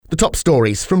The top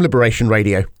stories from Liberation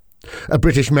Radio. A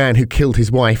British man who killed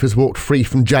his wife has walked free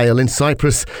from jail in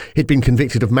Cyprus. He'd been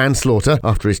convicted of manslaughter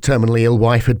after his terminally ill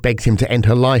wife had begged him to end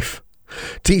her life.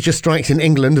 Teacher strikes in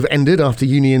England have ended after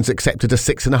unions accepted a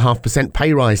 6.5%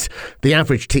 pay rise. The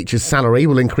average teacher's salary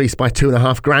will increase by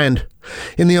 $2,500.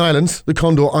 In the islands, the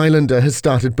Condor Islander has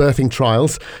started berthing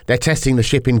trials. They're testing the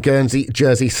ship in Guernsey,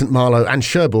 Jersey, St Malo and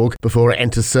Cherbourg before it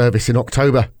enters service in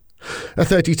October. A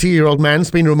 32-year-old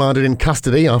man's been remanded in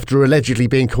custody after allegedly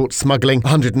being caught smuggling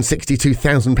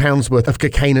 £162,000 worth of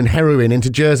cocaine and heroin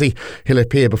into Jersey. He'll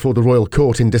appear before the Royal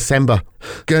Court in December.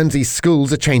 Guernsey's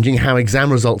schools are changing how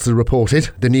exam results are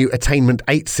reported. The new Attainment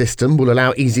 8 system will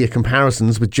allow easier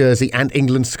comparisons with Jersey and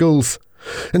England schools.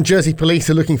 And Jersey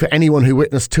police are looking for anyone who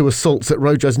witnessed 2 assaults at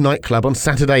Rojo's nightclub on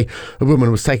Saturday. A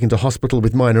woman was taken to hospital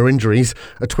with minor injuries.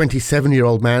 A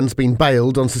 27-year-old man's been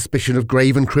bailed on suspicion of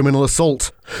grave and criminal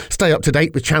assault. Stay up to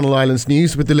date with Channel Islands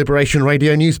news with the Liberation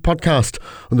Radio News podcast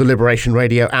on the Liberation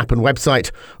Radio app and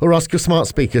website, or ask your smart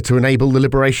speaker to enable the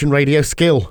Liberation Radio skill.